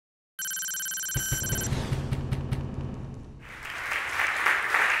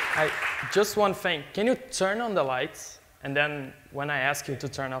Just one thing. Can you turn on the lights? And then when I ask you to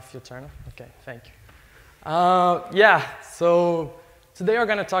turn off, you turn off? OK, thank you. Yeah, so today we're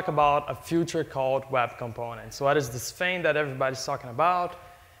going to talk about a future called web components. What is this thing that everybody's talking about?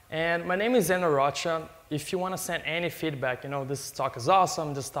 And my name is Zeno Rocha. If you want to send any feedback, this talk is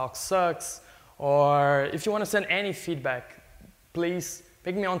awesome, this talk sucks, or if you want to send any feedback, please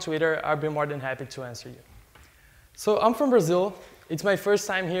pick me on Twitter. I'll be more than happy to answer you. So I'm from Brazil. It's my first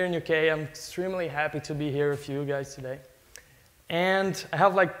time here in UK. I'm extremely happy to be here with you guys today. And I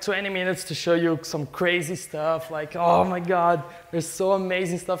have like 20 minutes to show you some crazy stuff. Like, oh my God, there's so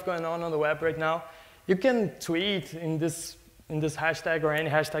amazing stuff going on the web right now. You can tweet in this hashtag or any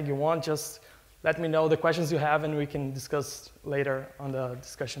hashtag you want. Just let me know the questions you have, and we can discuss later on the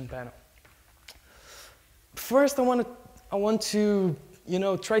discussion panel. First, I want to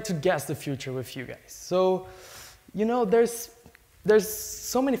try to guess the future with you guys. So, there's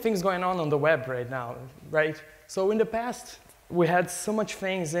so many things going on the web right now, right? So in the past, we had so much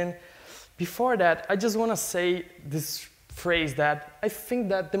things, and before that, I just want to say this phrase that I think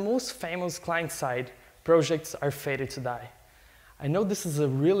that the most famous client-side projects are fated to die. I know this is a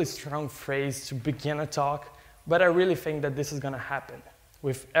really strong phrase to begin a talk, but I really think that this is going to happen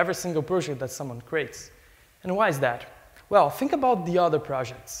with every single project that someone creates. And why is that? Well, think about the other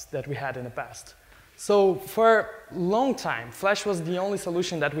projects that we had in the past. So for a long time, Flash was the only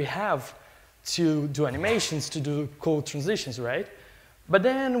solution that we have to do animations, to do cool transitions, right? But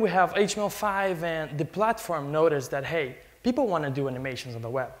then we have HTML5, and the platform noticed that, hey, people want to do animations on the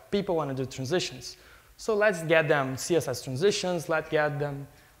web. People want to do transitions. So let's get them CSS transitions, let's get them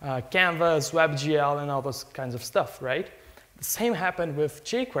Canvas, WebGL, and all those kinds of stuff, right? The same happened with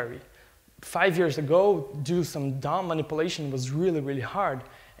jQuery. 5 years ago, do some DOM manipulation was really, really hard.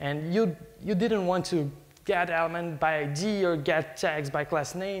 And you didn't want to get element by ID or get tags by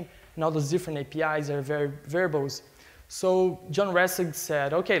class name, and all those different APIs are variables. So John Resig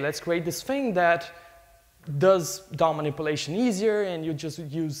said, OK, let's create this thing that does DOM manipulation easier, and you just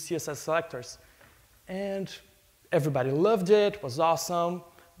use CSS selectors. And everybody loved it, was awesome.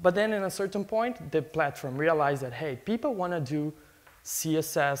 But then at a certain point, the platform realized that, hey, people want to do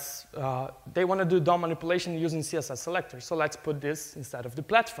CSS, they want to do DOM manipulation using CSS selectors. So let's put this inside of the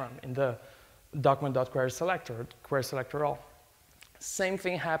platform in the document.querySelector, query selector all. Same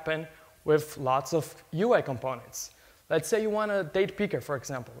thing happened with lots of UI components. Let's say you want a date picker, for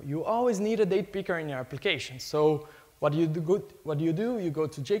example. You always need a date picker in your application. So what do you do? You go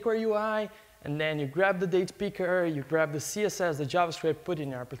to jQuery UI, and then you grab the date picker, you grab the CSS, the JavaScript, put it in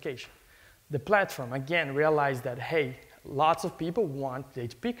your application. The platform, again, realized that, hey, lots of people want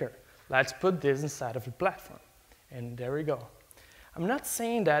date picker. Let's put this inside of the platform. And there we go. I'm not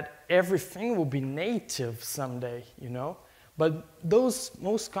saying that everything will be native someday, but those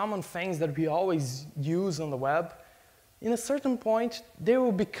most common things that we always use on the web, in a certain point, they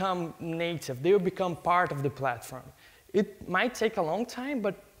will become native. They will become part of the platform. It might take a long time,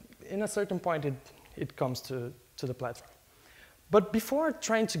 but in a certain point, it comes to the platform. But before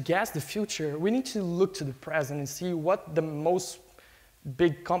trying to guess the future, we need to look to the present and see what the most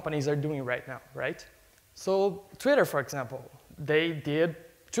big companies are doing right now, right? So Twitter, for example, they did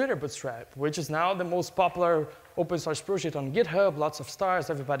Twitter Bootstrap, which is now the most popular open source project on GitHub, lots of stars,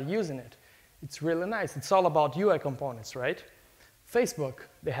 everybody using it. It's really nice. It's all about UI components, right? Facebook,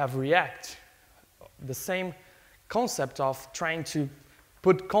 they have React, the same concept of trying to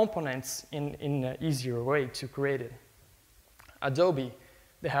put components in an easier way to create it. Adobe,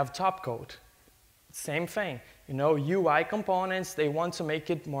 they have Topcode. Same thing. UI components, they want to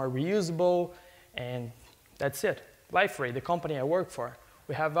make it more reusable, and that's it. Liferay, the company I work for,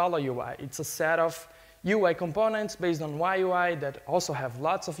 we have Vala UI. It's a set of UI components based on YUI that also have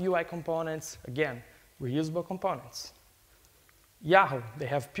lots of UI components. Again, reusable components. Yahoo, they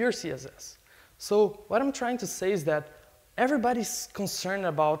have pure CSS. So what I'm trying to say is that everybody's concerned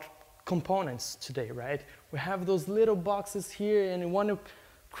about components today, right? We have those little boxes here, and we want to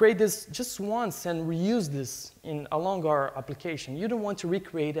create this just once and reuse this along our application. You don't want to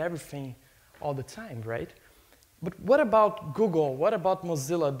recreate everything all the time, right? But what about Google? What about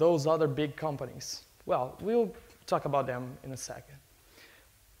Mozilla, those other big companies? Well, we'll talk about them in a second.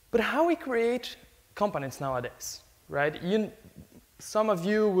 But how we create components nowadays, right? Some of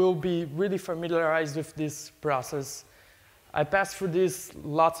you will be really familiarized with this process. I passed through this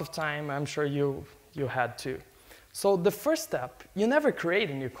lots of time. I'm sure you had too. So the first step, you never create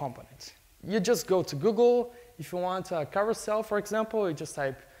a new component. You just go to Google. If you want a carousel, for example, you just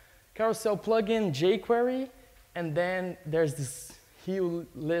type carousel plugin jQuery, and then there's this huge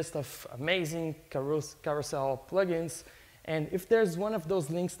list of amazing carousel plugins, And if there's one of those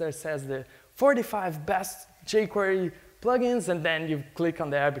links that says the 45 best jQuery plugins, and then you click on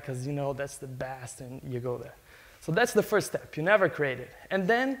there because you know that's the best, and you go there. So that's the first step. You never create it. And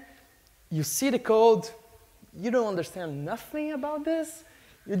then you see the code. You don't understand nothing about this.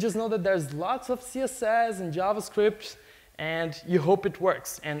 You just know that there's lots of CSS and JavaScript, and you hope it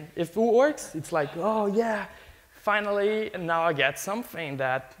works. And if it works, it's like, oh, yeah, finally, and now I get something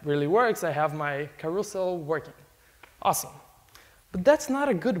that really works. I have my carousel working. Awesome. But that's not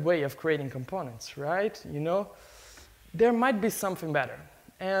a good way of creating components, right? You know, there might be something better.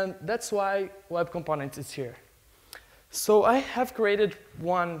 And that's why Web Components is here. So I have created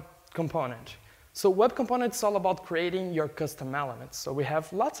one component. So Web Components is all about creating your custom elements. So we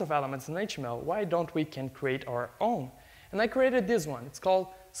have lots of elements in HTML. Why don't we can create our own? And I created this one. It's called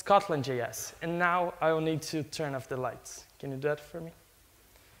Scotland.js. And now I will need to turn off the lights. Can you do that for me?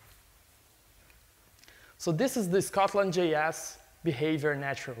 So this is the Scotland.js behavior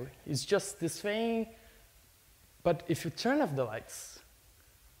naturally. It's just this thing. But if you turn off the lights,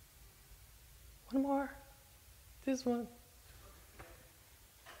 one more, this one.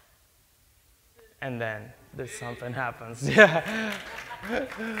 And then there's something happens. Yeah.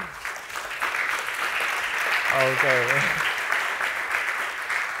 Okay.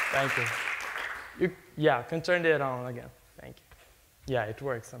 Thank you. Yeah, can turn it on again. Thank you. Yeah, it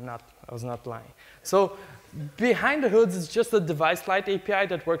works. I was not lying. So behind the hoods is just a device light API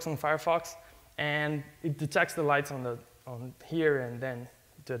that works on Firefox, and it detects the lights on here, and then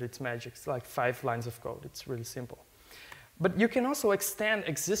did its magic. It's like 5 lines of code. It's really simple. But you can also extend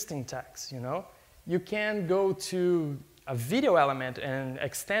existing tags, you know? You can go to a video element and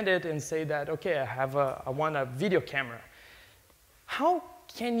extend it and say that, okay, I want a video camera. How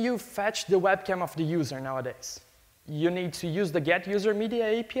can you fetch the webcam of the user nowadays? You need to use the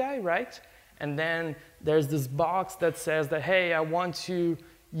getUserMedia API, right? And then there's this box that says that, hey, I want to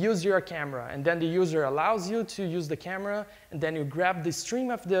use your camera. And then the user allows you to use the camera, and then you grab the stream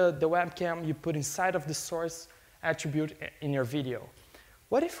of the webcam, you put inside of the source attribute in your video.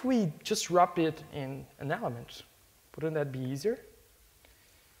 What if we just wrap it in an element? Wouldn't that be easier?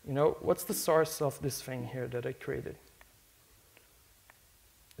 You know, what's the source of this thing here that I created?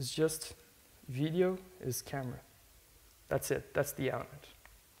 It's just video is camera. That's it. That's the element.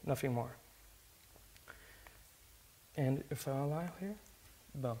 Nothing more. And if I allow here,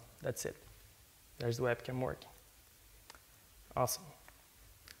 boom, that's it. There's the webcam working. Awesome.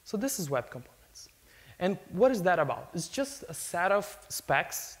 So this is Web Components. And what is that about? It's just a set of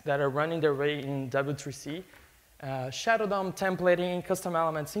specs that are running their way in W3C. Shadow DOM, templating, custom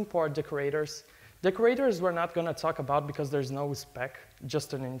elements, import, decorators. Decorators we're not going to talk about because there's no spec,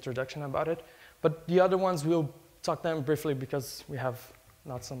 just an introduction about it. But the other ones we'll talk them briefly because we have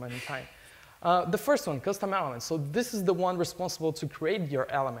not so many time. The first one, custom elements. So this is the one responsible to create your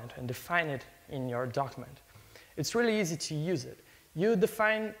element and define it in your document. It's really easy to use it. You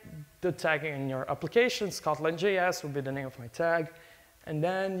define the tag in your application. Scotland.js will be the name of my tag. And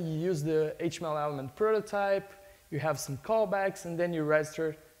then you use the HTML element prototype. You have some callbacks, and then you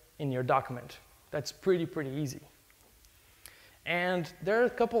register in your document. That's pretty easy. And there are a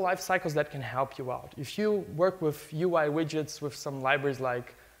couple life cycles that can help you out. If you work with UI widgets with some libraries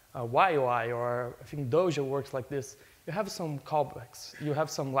like YUI, or I think Dojo works like this, you have some callbacks. You have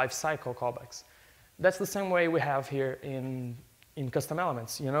some life cycle callbacks. That's the same way we have here in custom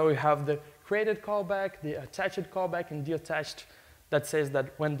elements. You know, we have the created callback, the attached callback, and deattached that says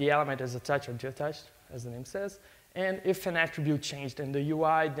that when the element is attached or deattached, as the name says, and if an attribute changed in the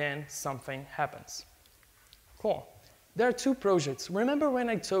UI, then something happens. Cool. There are 2 projects. Remember when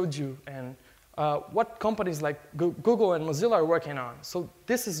I told you and what companies like Google and Mozilla are working on? So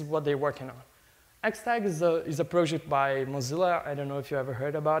this is what they're working on. Xtag is a project by Mozilla. I don't know if you ever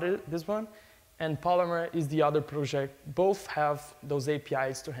heard about it, this one. And Polymer is the other project. Both have those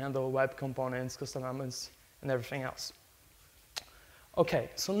APIs to handle web components, custom elements, and everything else. Okay,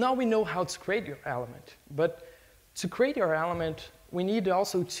 so now we know how to create your element. But to create your element, we need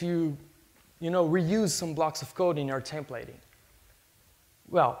also to reuse some blocks of code in your templating.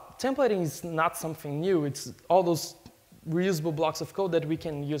 Well, templating is not something new. It's all those reusable blocks of code that we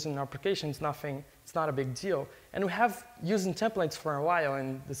can use in our application. It's not a big deal. And we have using templates for a while.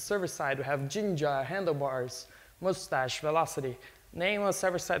 In the server side, we have Jinja, handlebars, mustache, velocity. Name a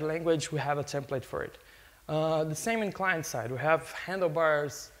server-side language, we have a template for it. The same in client side. We have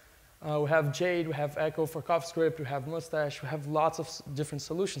handlebars, we have Jade, we have Echo for CoffeeScript, we have mustache, we have lots of different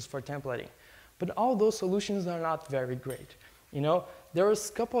solutions for templating. But all those solutions are not very great. You know, there was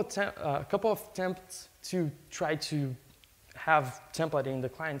a couple of attempts to try to have templating in the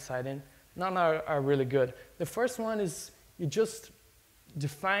client side, and none are really good. The first one is You just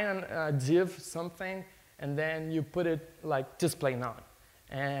define a div something, and then you put it like display none.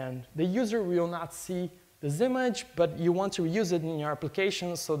 And the user will not see this image, but you want to use it in your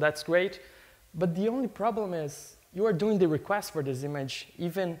application, so that's great. But the only problem is you are doing the request for this image,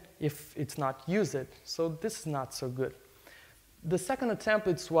 even if it's not used. So this is not so good. The second attempt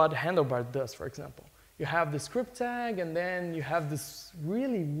is what handlebar does, for example. You have the script tag, and then you have this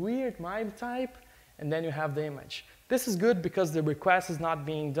really weird MIME type, and then you have the image. This is good because the request is not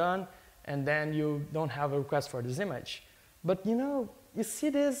being done, and then you don't have a request for this image. But you see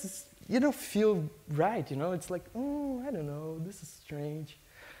this, you don't feel right, It's like, oh, I don't know, this is strange.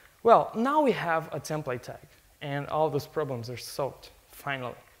 Well, now we have a template tag, and all those problems are solved,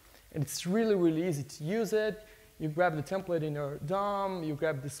 finally. And it's really, really easy to use it. You grab the template in your DOM, you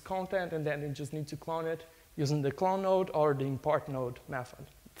grab this content, and then you just need to clone it using the clone node or the import node method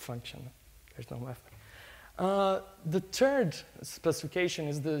function. There's no method. The third specification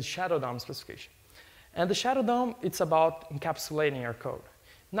is the shadow DOM specification. And the shadow DOM, it's about encapsulating your code.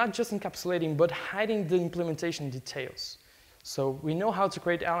 Not just encapsulating, but hiding the implementation details. So we know how to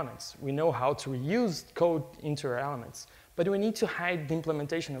create elements. We know how to reuse code into our elements. But we need to hide the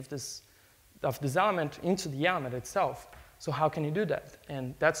implementation of this element into the element itself. So how can you do that?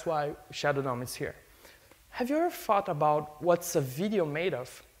 And that's why shadow DOM is here. Have you ever thought about what's a video made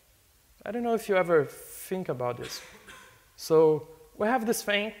of? I don't know if you ever think about this. So we have this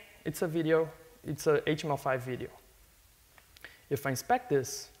thing. It's a video. It's a HTML5 video. If I inspect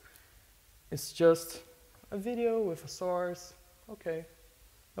this, it's just a video with a source. OK,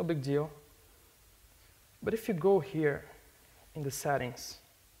 no big deal. But if you go here in the settings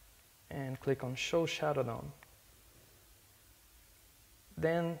and click on Show Shadow DOM,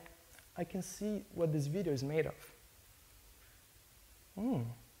 then I can see what this video is made of.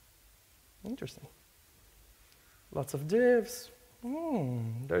 Interesting. Lots of divs.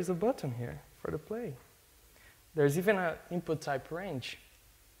 There's a button here for the play. There's even an input type range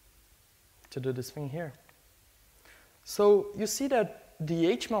to do this thing here. So you see that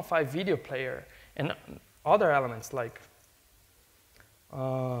the HTML5 video player and other elements like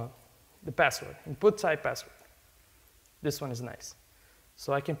the password, input type password. This one is nice.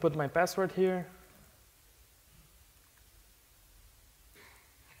 So I can put my password here.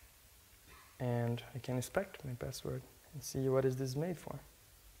 And I can inspect my password and see what is this made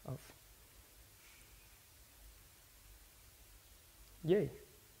of. Yay.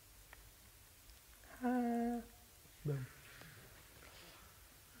 Boom.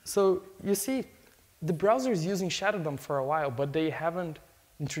 So you see, the browser is using Shadow DOM for a while, but they haven't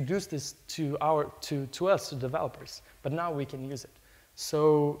introduced this to us, to developers. But now we can use it.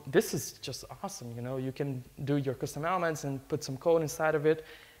 So this is just awesome. You can do your custom elements and put some code inside of it.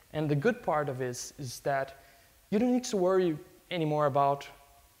 And the good part of this is that you don't need to worry anymore about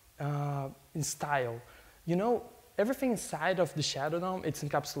in style. Everything inside of the Shadow DOM, it's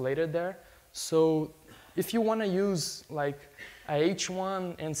encapsulated there. So if you want to use like a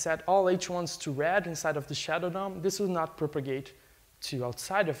H1 and set all H1s to red inside of the Shadow DOM, this will not propagate to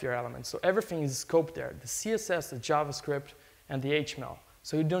outside of your element. So everything is scoped there, the CSS, the JavaScript, and the HTML.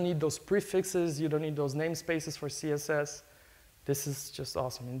 So you don't need those prefixes, you don't need those namespaces for CSS. This is just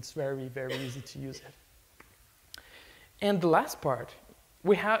awesome, and it's very, very easy to use it. And the last part,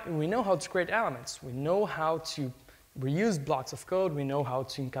 we know how to create elements. We know how to reuse blocks of code. We know how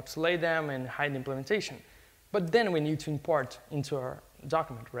to encapsulate them and hide implementation. But then we need to import into our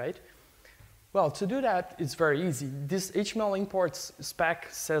document, right? Well, to do that, it's very easy. This HTML imports spec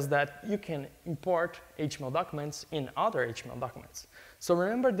says that you can import HTML documents in other HTML documents. So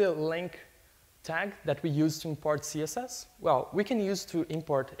remember the link tag that we use to import CSS? Well, we can use to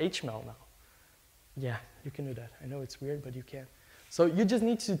import HTML now. Yeah, you can do that. I know it's weird, but you can. So you just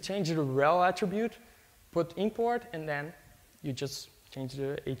need to change the rel attribute, put import, and then you just change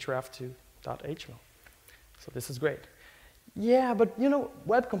the href to .html. So this is great. Yeah, but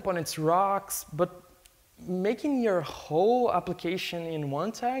web components rocks, but making your whole application in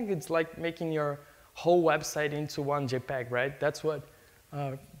one tag, it's like making your whole website into one JPEG, right? That's what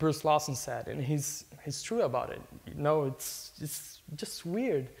Bruce Lawson said, and he's true about it. It's just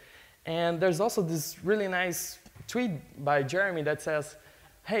weird. And there's also this really nice tweet by Jeremy that says,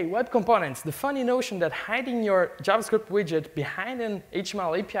 hey, web components, the funny notion that hiding your JavaScript widget behind an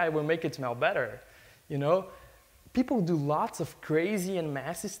HTML API will make it smell better. People do lots of crazy and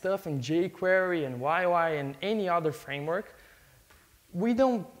messy stuff in jQuery and YY and any other framework. We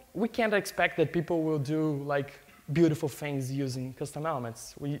can't expect that people will do like beautiful things using custom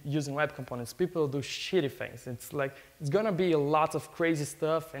elements, using web components. People do shitty things. It's like, it's gonna be a lot of crazy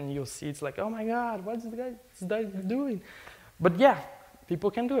stuff, and you'll see it's like, oh my God, what is this guy doing? But yeah,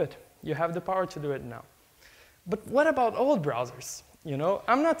 people can do it. You have the power to do it now. But what about old browsers? You know,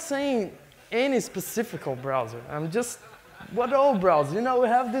 I'm not saying any specific browser. I'm just, what old browser? You know, we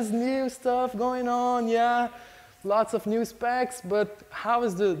have this new stuff going on, yeah, lots of new specs, but how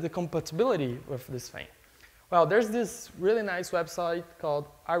is the compatibility with this thing? Well, there's this really nice website called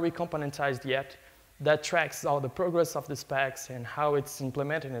Are We Componentized Yet? That tracks all the progress of the specs and how it's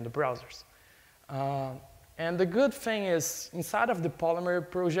implemented in the browsers. And the good thing is, inside of the Polymer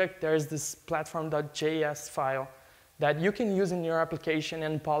project, there's this platform.js file that you can use in your application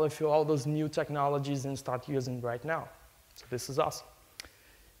and polyfill all those new technologies and start using right now. So this is awesome.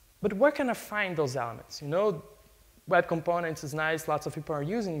 But where can I find those elements? You know, web components is nice, lots of people are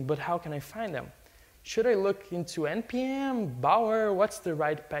using, but how can I find them? Should I look into NPM, Bower? What's the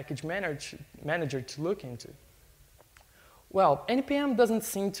right package manager to look into? Well, NPM doesn't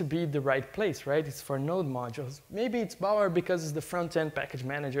seem to be the right place, right? It's for node modules. Maybe it's Bower because it's the front-end package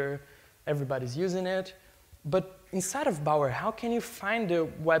manager. Everybody's using it. But inside of Bower, how can you find the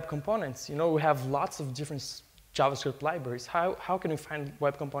web components? You know, we have lots of different JavaScript libraries. How can you find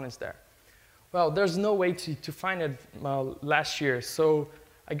web components there? Well, there's no way to find it last year. So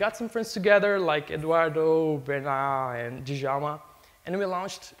I got some friends together, like Eduardo, Bernard, and Djalma, and we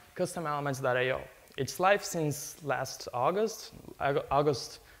launched customelements.io. It's live since last August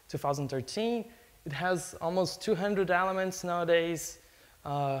 2013. It has almost 200 elements nowadays,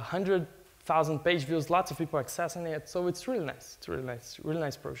 100,000 page views, lots of people accessing it, so it's really nice. It's really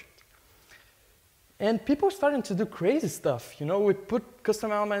nice project. And people are starting to do crazy stuff. You know, we put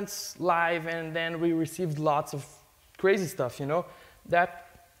custom elements live, and then we received lots of crazy stuff, you know. That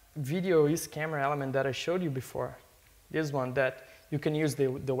video is camera element that I showed you before, this one that you can use the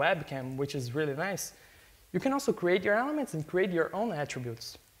webcam, which is really nice. You can also create your elements and create your own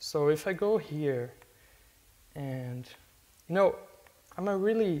attributes. So if I go here, and you know, I'm a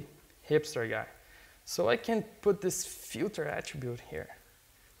really hipster guy, so I can put this filter attribute here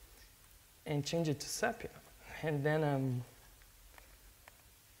and change it to sepia, and then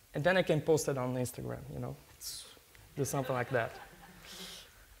I can post it on Instagram. You know, do something like that.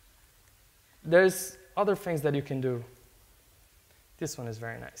 There's other things that you can do. This one is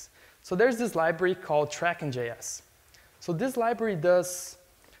very nice. So there's this library called Tracking.js. So this library does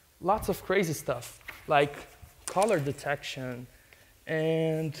lots of crazy stuff, like color detection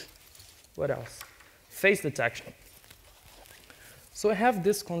and what else? Face detection. So I have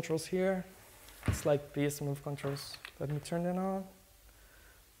these controls here. It's like PS move controls. Let me turn them on.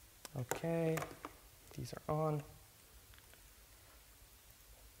 Okay, these are on.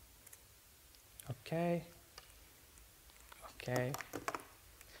 Okay. Okay.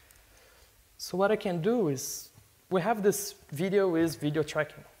 So what I can do is, we have this video is video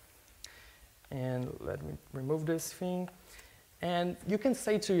tracking. And let me remove this thing. And you can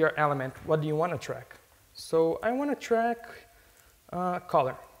say to your element, what do you want to track? So I want to track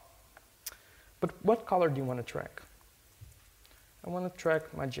color. But what color do you want to track? I want to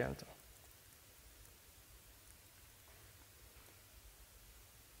track magenta.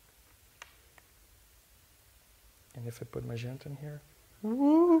 And if I put magenta in here,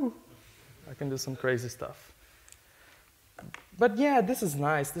 woo, I can do some crazy stuff. But yeah, this is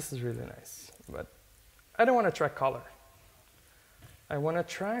nice. This is really nice. But I don't want to track color. I want to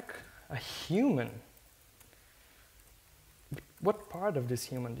track a human. What part of this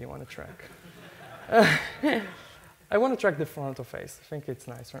human do you want to track? I want to track the frontal face. I think it's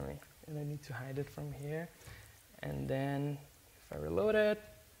nice for me. And I need to hide it from here. And then if I reload it,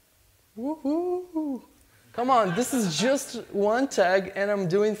 woohoo! Come on, this is just one tag and I'm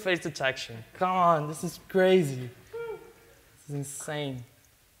doing face detection. Come on, this is crazy. This is insane.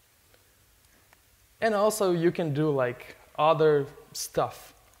 And also you can do like other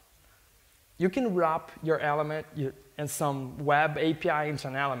stuff. You can wrap your element and some web API into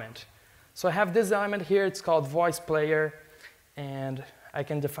an element. So I have this element here, it's called voice player, and I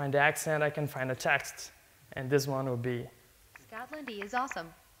can define the accent, I can find a text, and this one will be Scotlandy is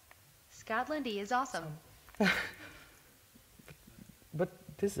awesome. Scotlandy is awesome. But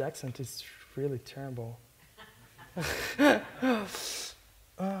this accent is really terrible. Where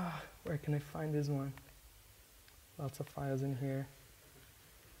can I find this one? Lots of files in here.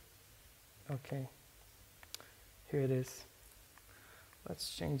 Okay, here it is.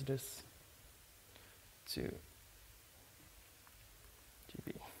 Let's change this to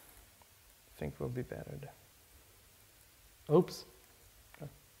GB. I think will be better there. Oops.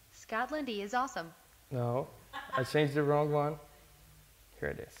 Scotlandy is awesome. No, I changed the wrong one. Here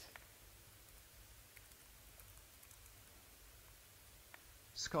it is.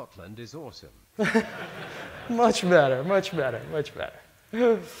 Scotland is awesome. Much better, much better, much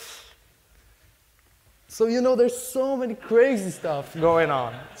better. So, you know, there's so many crazy stuff going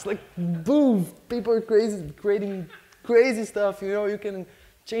on. It's like, boom, people are crazy, creating crazy stuff. You know, you can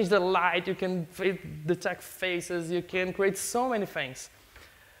change the light, you can detect faces, you can create so many things.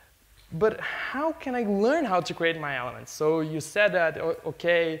 But how can I learn how to create my elements? So you said that,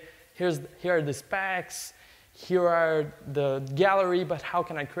 okay, here are the specs, here are the gallery, but how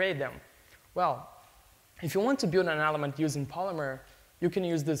can I create them? Well, if you want to build an element using Polymer, you can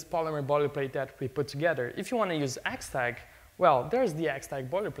use this Polymer boilerplate that we put together. If you want to use Xtag, well, there's the Xtag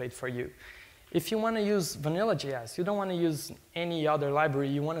boilerplate for you. If you want to use vanilla.js, you don't want to use any other library,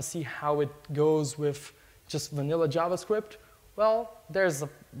 you want to see how it goes with just vanilla JavaScript, well, there's a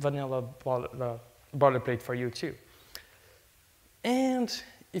vanilla boilerplate for you too. And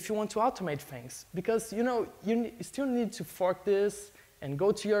if you want to automate things, because you know, you still need to fork this and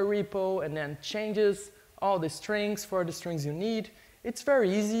go to your repo and then changes all the strings for the strings you need. It's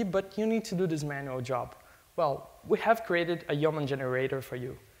very easy, but you need to do this manual job. Well, we have created a Yeoman generator for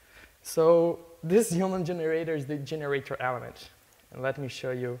you. So this Yeoman generator is the generator element. And let me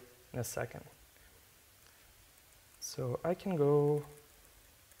show you in a second. So I can go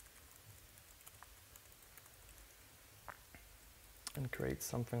and create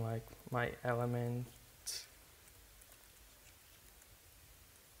something like my element.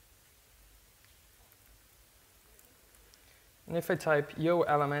 And if I type yo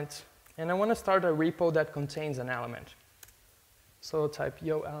element, and I want to start a repo that contains an element. So type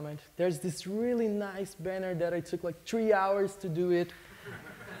yo element. There's this really nice banner that I took like 3 hours to do it.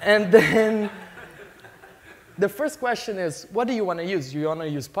 And then the first question is, what do you want to use? Do you want to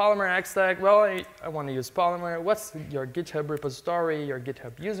use Polymer, Xtag? Well, I want to use Polymer. What's your GitHub repository, your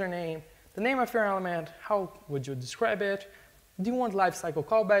GitHub username, the name of your element? How would you describe it? Do you want lifecycle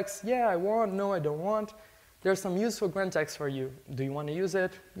callbacks? Yeah, I want. No, I don't want. There's some useful grant text for you. Do you want to use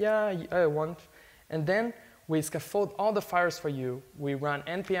it? Yeah, I want. And then we scaffold all the files for you. We run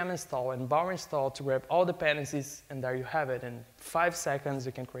npm install and bar install to grab all dependencies, and there you have it. In 5 seconds,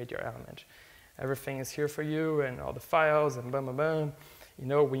 you can create your element. Everything is here for you, and all the files, and boom, boom, boom. You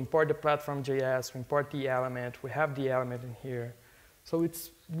know, we import the platform.js, we import the element, we have the element in here. So it's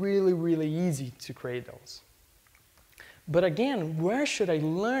really, really easy to create those. But again, where should I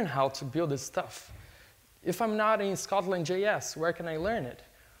learn how to build this stuff? If I'm not in Scotland.js, where can I learn it?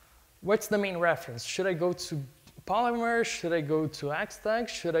 What's the main reference? Should I go to Polymer? Should I go to Xtag?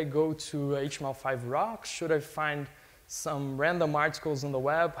 Should I go to HTML5 Rocks? Should I find some random articles on the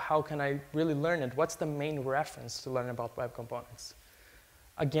web? How can I really learn it? What's the main reference to learn about web components?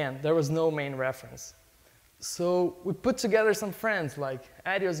 Again, there was no main reference. So we put together some friends like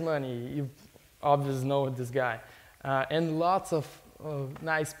Adios Money, you obviously know this guy, and lots of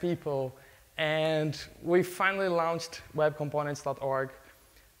nice people. And we finally launched webcomponents.org.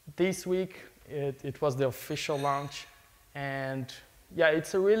 This week, it was the official launch. And yeah,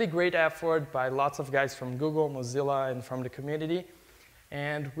 it's a really great effort by lots of guys from Google, Mozilla, and from the community.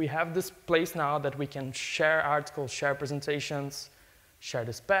 And we have this place now that we can share articles, share presentations, share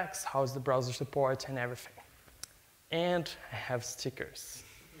the specs, how's the browser support, and everything. And I have stickers.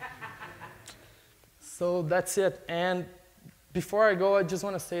 So that's it. And before I go, I just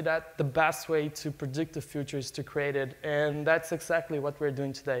want to say that the best way to predict the future is to create it. And that's exactly what we're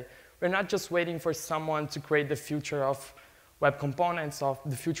doing today. We're not just waiting for someone to create the future of web components, of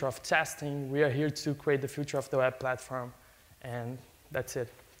the future of testing. We are here to create the future of the web platform. And that's it.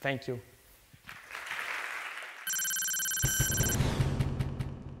 Thank you.